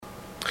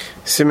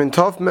Simin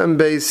Tov Mem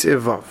Beis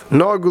Ivav.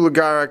 Nagu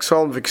Lagarak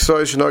Salm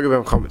Viksoish Nagu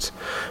Bem Chametz.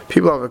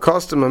 People have a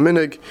custom, a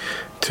minig,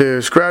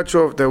 to scratch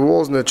off their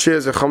walls and the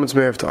chairs that chametz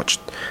may have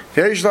touched.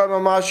 They have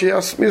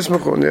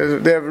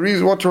a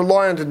reason what to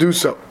rely on to do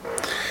so.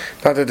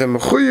 Not that they're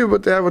mechuyev,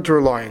 but they have what to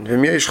rely on.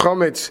 V'myesh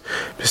chametz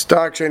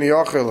b'stak sheni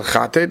yachel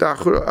chatet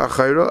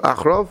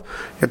achrov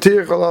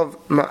yatir chalav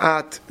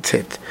ma'at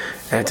tit.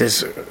 And it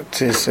is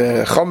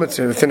chametz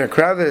within a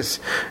crevice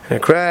and a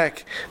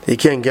crack that you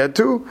can't get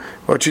to.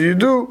 What should you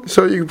do?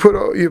 So you put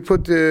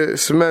the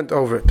cement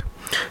over it.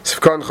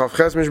 Sifkan Chav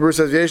Ches Mishbur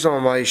says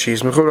Yeshlam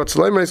Amayishis. Mechuvrat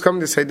Tzleima is coming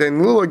to say,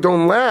 then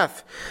don't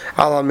laugh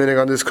ala minig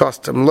on this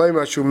custom.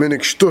 Leima shu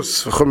minig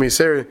shtus. V'chum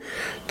Yiseri,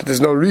 that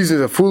there's no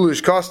reason, it's a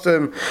foolish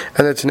custom,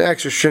 and it's an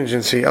extra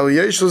stringency. El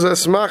Yeshlu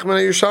says Smach Mena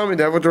Yerushalmi.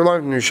 They have what they're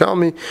learning from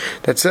Yerushalmi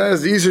that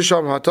says the Yisur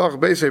Sham Hatach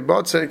Beisei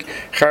Batzek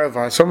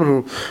Charav. Someone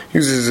who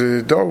uses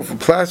a dough for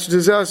plaster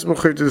disaster,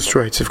 mechuyev to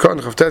destroy it. Sifkan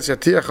Chav Tes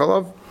Yatiyach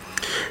Alav.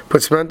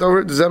 Put cement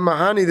over it. This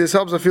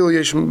helps. I feel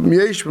yesh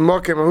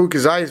b'makom ahu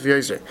kazayis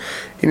v'yaser.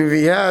 Even if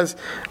he has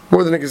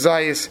more than a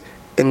kazayis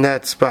in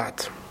that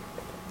spot.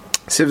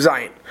 Siv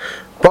Zayin.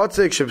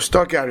 Batzek sheb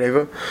stuck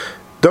areva,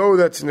 though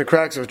that's in the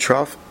cracks of a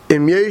trough.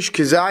 Im yesh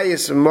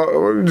kazayis.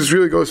 This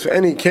really goes for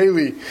any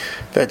keli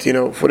that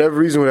for whatever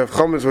reason would have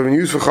chametz, would have been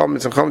used for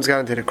chametz, and chametz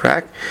got into the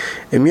crack.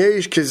 Im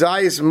yesh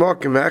kazayis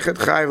b'makom echet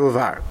chayav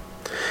levar.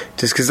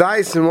 This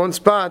kazayis in one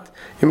spot,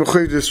 you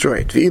mechuyev to destroy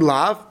it.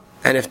 V'ilav.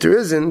 And if there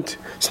isn't,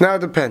 so now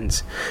it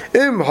depends.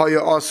 If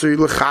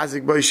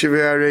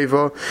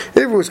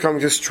it was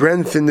coming to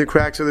strengthen the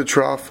cracks of the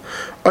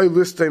trough, I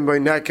list them by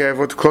nekev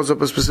or to close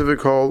up a specific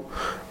hole,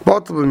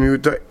 then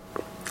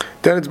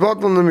it's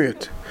bottle in the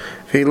mute.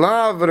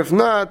 But if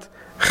not,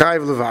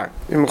 chayiv levar.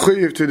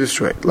 To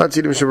destroy. Let's see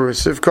the Mishnah Berurah.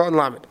 Sivka and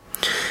Lamed.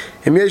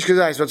 Even though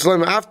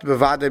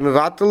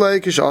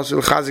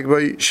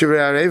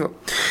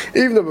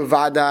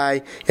bevadai,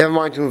 you have a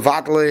mind to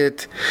mevatel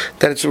it,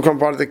 that it's become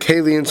part of the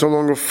keli and it's no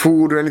longer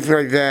food or anything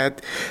like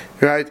that,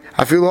 right?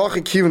 I feel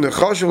even the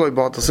choshev like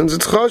bottle, since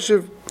it's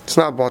choshev, it's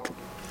not bottle.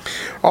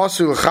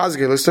 Also, doesn't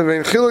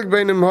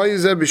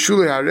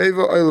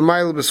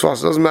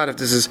matter if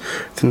this is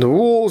within the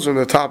walls or on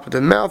the top of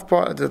the mouth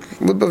part, at the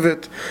lip of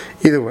it,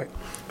 either way.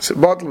 So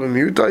bottle of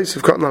mutais,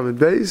 if cotton lamed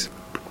beis.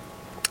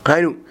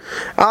 Even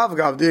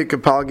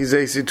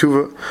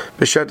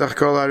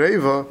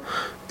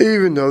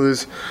though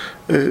there's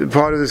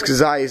part of this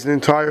kazai is an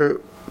entire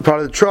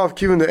part of the trough,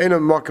 given the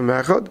enam makom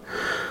echad,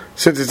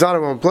 since it's not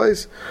in one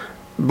place,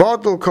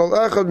 bottle kol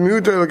echad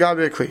mutar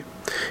l'gabe kli.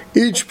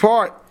 Each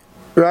part,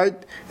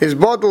 right, is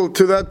bottled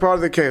to that part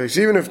of the keli.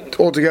 So even if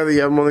altogether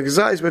you have more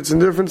kazais, but it's in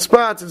different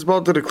spots, it's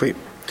bottled to the kli.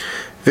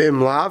 V'im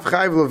lav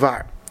chayv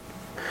levar.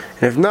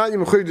 And if not, you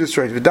mechuyev to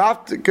destroy it. When are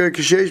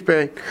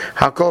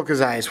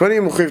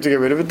you mechuyev to get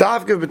rid of it?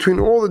 Dafka between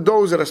all the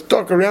doughs that are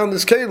stuck around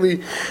this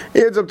keli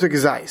adds up to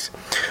kazayis.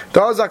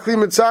 Because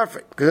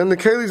then the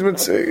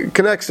keli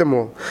connects them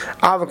all.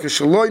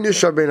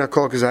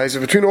 So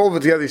between all of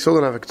it together, you still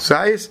don't have a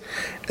kazayis.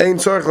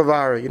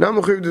 You're not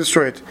mechuyev to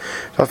destroy it.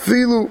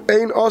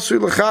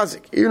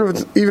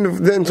 Even if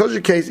in such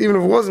a case, even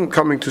if it wasn't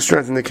coming to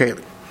strengthen the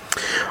keli.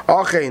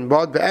 But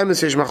the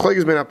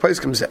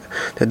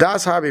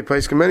das harbi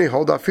paiskim many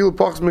hold that feel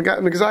pox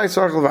megazai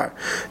sarchelvar.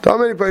 There are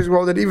many places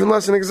where that even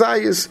less than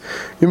exayis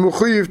you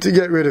mechuyev to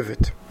get rid of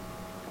it.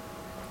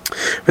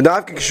 But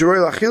after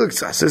kishroi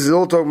lachilksas, this is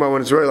all talking about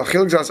when it's roi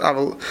lachilksas.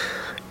 Aval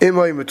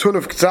imay metun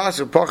of ktsas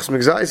or pox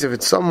megazais. If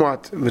it's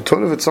somewhat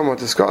metun, if it's somewhat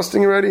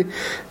disgusting already,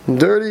 and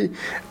dirty,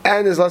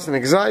 and there's less than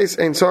exayis,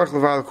 ain't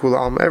sarchelvar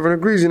kulam. Everyone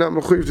agrees you're not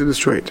mechuyev to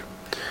destroy it.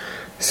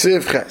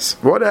 Siv ches.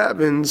 What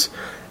happens?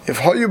 If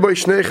hayu by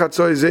shnei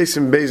chatzoi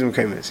zeisim bezim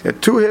kaimis, you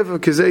had two half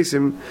of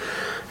kazaisim,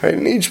 right?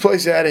 In each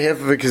place you had a half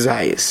of a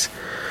kazayis.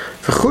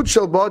 For chut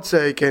shel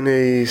batzek and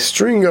a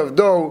string of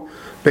dough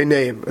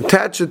beineim,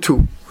 attach the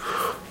two.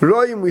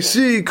 Royim we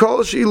see kol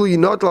shilu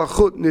yinot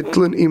lachut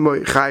nitlin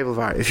imoy chayv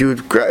levar. If you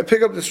would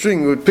pick up the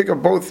string, you would pick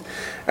up both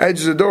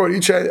edges of the dough,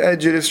 each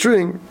edge of the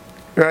string,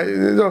 right?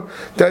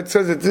 That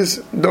says that this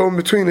dough in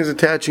between is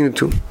attaching the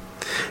two.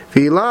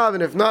 V'ilav,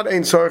 and if not,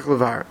 ein sarich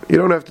levar. You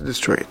don't have to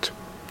destroy it.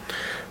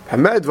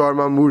 When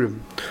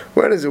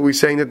is it we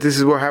saying that this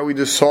is how we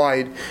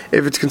decide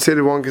if it's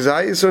considered one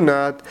kazayis or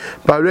not?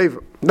 By Reva,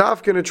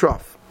 dafka in a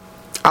trough,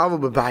 avol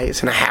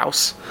b'bayis in a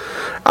house,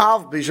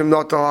 av bisham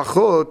not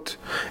alachot.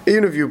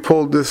 Even if you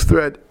pulled this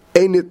thread,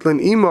 einitlan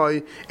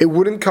imay, it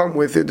wouldn't come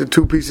with it the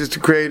two pieces to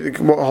create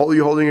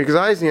you're holding a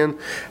kazayis in.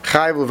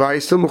 Chayv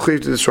levar, still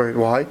mechuyev to destroy it.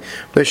 Why?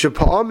 They should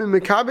pa'am in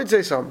mekabit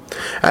say some.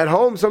 At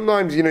home,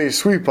 sometimes you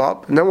sweep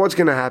up, and then what's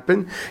going to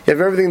happen? You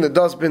have everything in the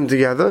dustbin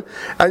together,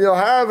 and you'll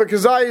have a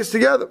kazayis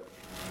together.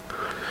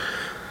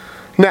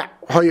 Now,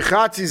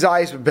 haychatzi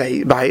zayis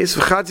bayis,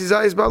 v'chatzi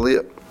zayis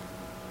ba'aliyah.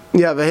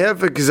 You have a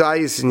half of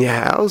kazayis in your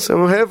house, and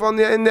we'll have in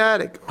the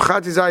attic.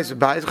 Chatzi zayis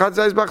bayis, chatzi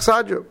zayis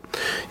b'chsadro.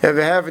 You have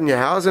a half in your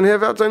house, and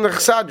half outside in the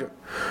chsadro.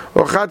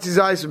 Or chatzi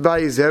zayis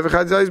bayis,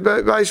 chatzi zayis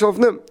bayis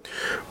shofnim.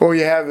 Or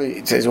you have,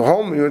 it says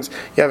home, you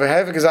have a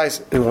half of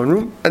kazayis in one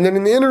room, and then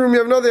in the inner room you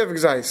have another half of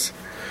kazayis.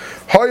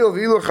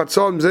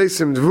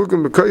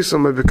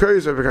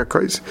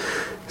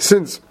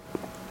 Since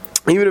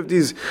even if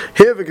these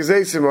hevik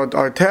gezeisim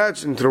are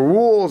attached into the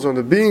walls, on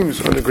the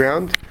beams, on the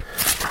ground,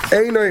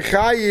 you're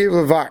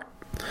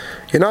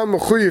not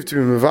mechuyev to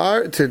be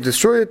mevar, to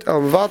destroy it.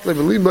 All you have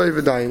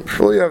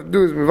to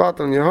do is mevat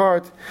on your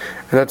heart,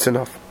 and that's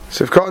enough.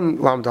 So if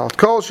cotton lam dal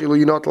kol shilu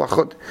you not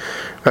lachut.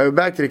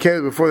 Back to the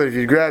case before that, if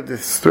you grab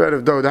this thread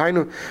of dough,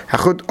 dainu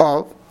hachut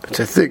al, it's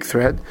a thick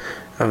thread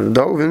of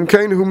dough. V'im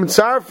kain hu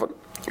mitzarfon.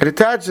 It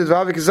attaches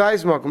v'avik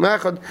gezayis makom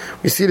echad.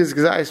 We see this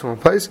gezayis in one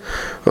place.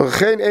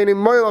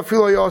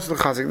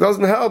 It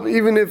doesn't help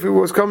even if it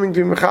was coming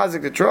to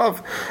mechazik the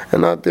trough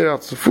and not there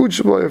else the food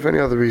supply or for any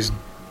other reason.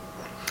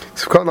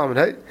 So you don't have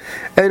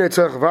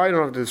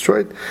to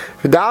destroy it.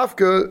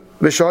 Dafka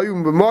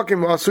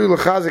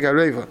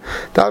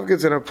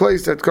is in a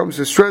place that comes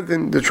to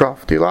strengthen the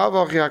trough. Because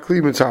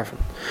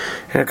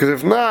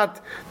if not,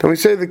 then we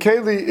say the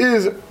keli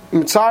is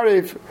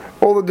mitzaref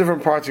all the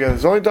different parts together.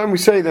 The only time we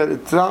say that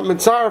it's not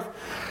mitzaref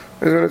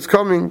is when it's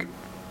coming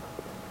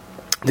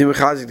to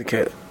mechazik the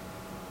keli.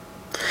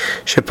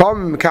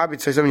 Shepam mekabit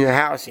says something in your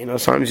house,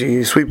 sometimes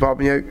you sweep up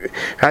and you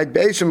had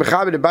beishim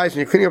mekabit the bais and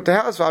you're cleaning up the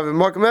house.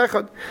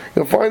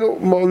 You'll find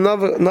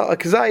another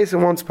kazayis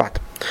in one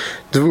spot.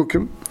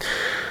 Dvukim.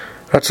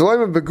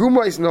 Ratzalaim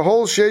beguma is in the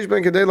whole sheish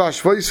ben kadei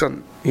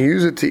lashvaysan. You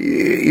use it to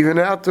even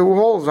out the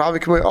holes.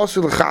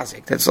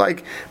 That's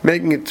like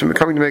making it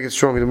coming to make it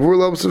stronger. The more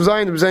levels of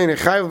zayin, the zayin a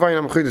chayv vayin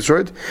am chayv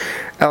destroyed.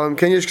 Elam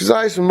ken yesh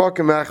kazayis from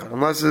makom echad.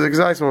 Unless there's a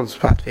kazayis in one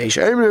spot. Veish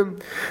emrim.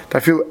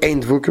 That feel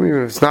ain't dvukim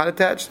even if it's not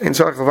attached. In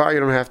tzarich levar you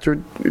don't have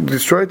to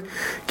destroy it.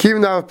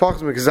 Kivin dav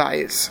pachs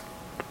mekazayis.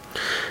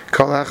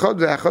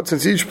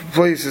 Since each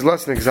place is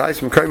less than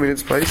exais, in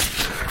its place,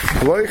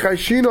 we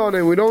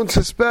don't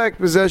suspect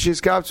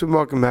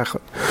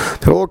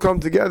they all come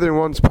together in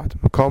one spot.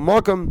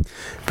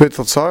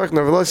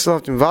 Nevertheless,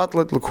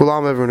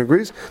 everyone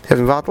agrees. This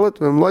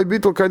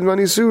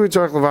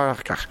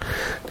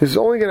is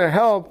only going to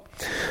help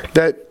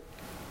that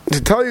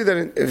to tell you that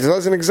if there's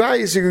less than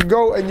exais, you could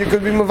go and you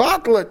could be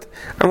mevatlet,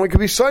 and we could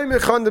be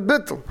soymich on the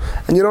bittel,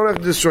 and you don't have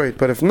to destroy it.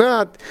 But if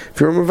not, if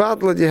you're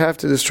mevatlet, you have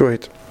to destroy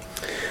it.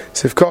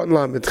 So if cotton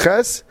lam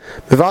betches,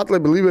 mevatle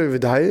believe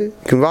v'daye, you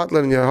can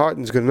vatle in your heart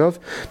and it's good enough.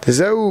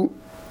 Tezeu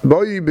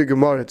boyi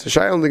b'gemara. It's a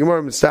shay on the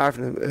gemara mitzarf.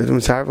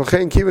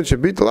 L'chein kiven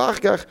shabit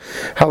l'achkach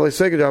halei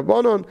seked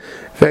rabbanon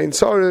vein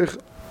tzarich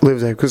live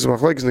there because the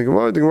machlekes in the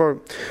gemara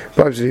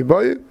vibes the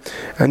boyi,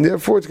 and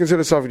therefore it's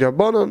considered safed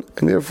rabbanon,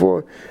 and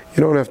therefore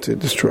you don't have to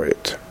destroy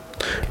it.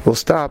 We'll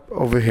stop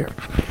over here.